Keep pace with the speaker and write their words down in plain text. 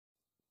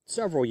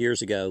several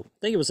years ago. I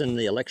think it was in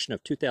the election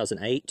of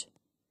 2008.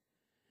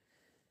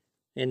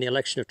 In the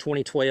election of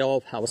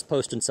 2012, I was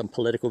posting some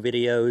political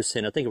videos,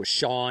 and I think it was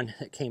Sean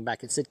that came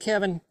back and said,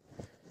 Kevin,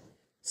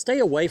 stay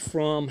away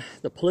from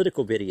the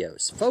political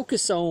videos.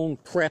 Focus on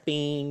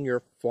prepping,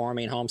 your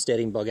farming,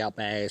 homesteading, bug out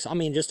bags. I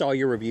mean, just all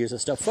your reviews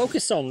and stuff.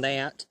 Focus on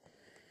that,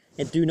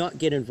 and do not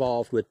get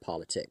involved with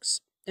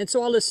politics. And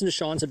so I listened to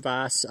Sean's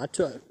advice. I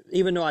took,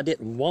 even though I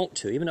didn't want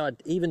to,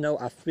 even though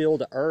I feel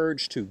the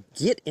urge to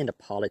get into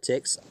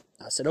politics,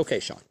 I said, okay,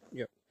 Sean,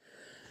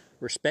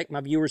 respect my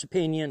viewers'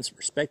 opinions,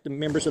 respect the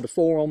members of the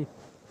forum.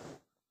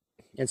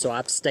 And so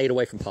I've stayed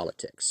away from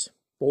politics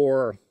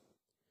for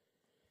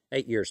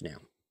 8 years now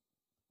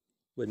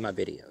with my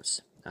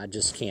videos. I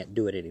just can't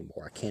do it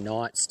anymore. I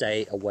cannot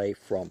stay away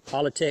from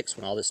politics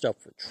when all this stuff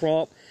with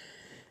Trump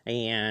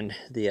and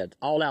the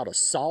all-out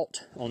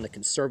assault on the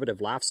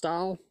conservative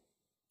lifestyle.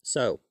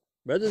 So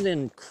rather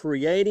than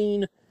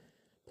creating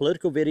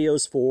political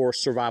videos for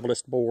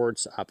Survivalist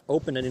Boards, I've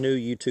opened a new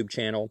YouTube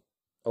channel,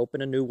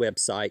 opened a new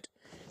website.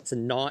 It's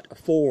not a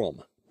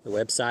forum. The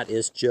website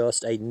is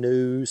just a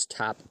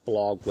news-type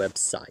blog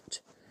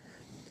website.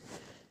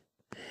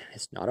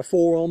 It's not a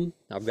forum.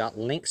 I've got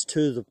links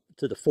to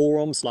the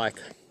forums like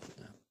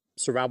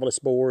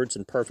Survivalist Boards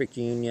and Perfect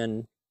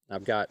Union.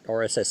 I've got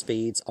RSS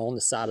feeds on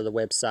the side of the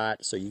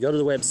website. So you go to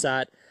the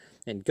website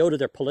and go to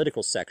their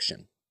political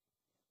section.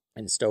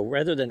 And so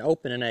rather than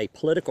opening a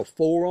political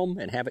forum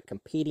and have it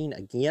competing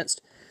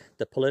against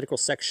the political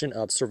section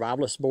of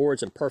Survivalist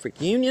Boards and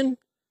Perfect Union,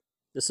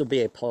 this will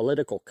be a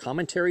political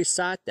commentary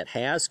site that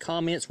has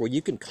comments where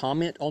you can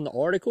comment on the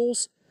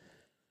articles.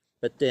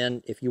 But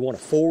then if you want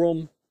a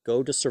forum,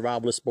 go to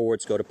Survivalist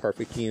Boards, go to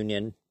Perfect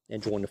Union,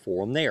 and join the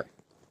forum there.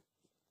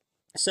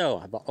 So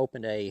I've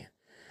opened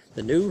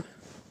the new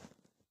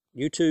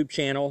YouTube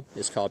channel.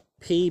 It's called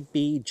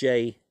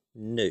PBJ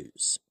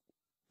News.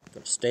 I'm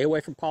going to stay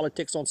away from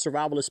politics on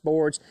Survivalist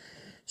Boards.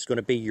 It's going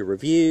to be your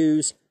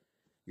reviews,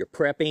 your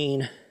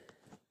prepping,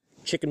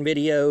 chicken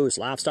videos,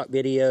 livestock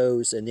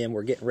videos, and then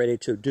we're getting ready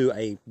to do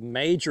a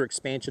major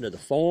expansion of the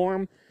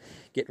farm,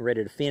 getting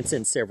ready to fence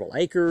in several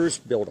acres,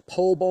 build a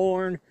pole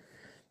barn.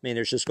 I mean,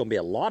 there's just going to be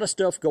a lot of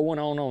stuff going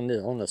on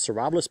the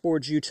Survivalist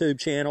Boards YouTube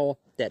channel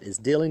that is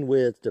dealing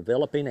with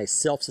developing a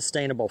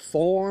self-sustainable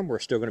farm. We're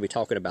still going to be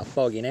talking about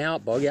bugging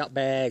out, bug out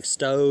bags,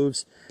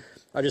 stoves,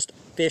 or just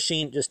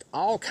fishing, just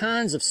all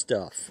kinds of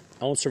stuff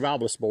on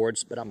Survivalist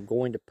Boards, but I'm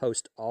going to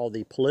post all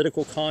the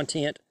political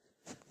content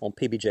on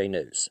PBJ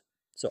News.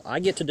 So I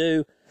get to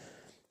do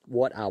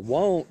what I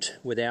want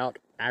without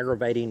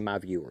aggravating my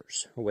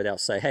viewers, or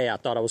without saying, hey, I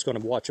thought I was going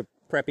to watch a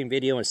prepping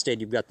video.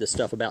 Instead, you've got this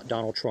stuff about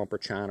Donald Trump or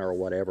China or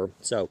whatever.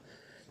 So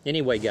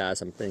anyway,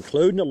 guys, I'm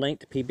including a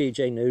link to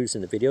PBJ News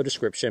in the video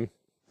description.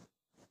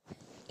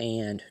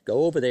 And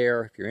go over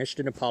there if you're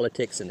interested in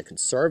politics and the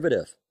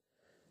conservative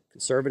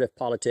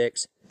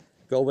politics.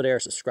 Go over there,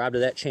 subscribe to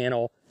that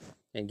channel,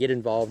 and get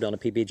involved on the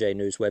PBJ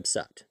News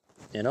website.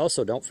 And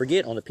also, don't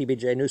forget, on the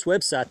PBJ News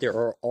website, there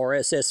are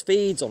RSS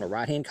feeds on the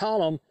right-hand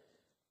column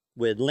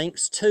with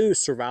links to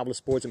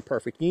Survivalist Boards and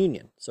Perfect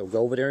Union. So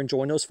go over there and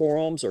join those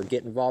forums or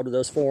get involved with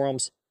those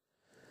forums.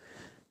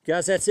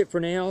 Guys, that's it for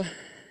now,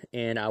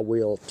 and I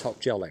will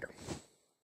talk to y'all later.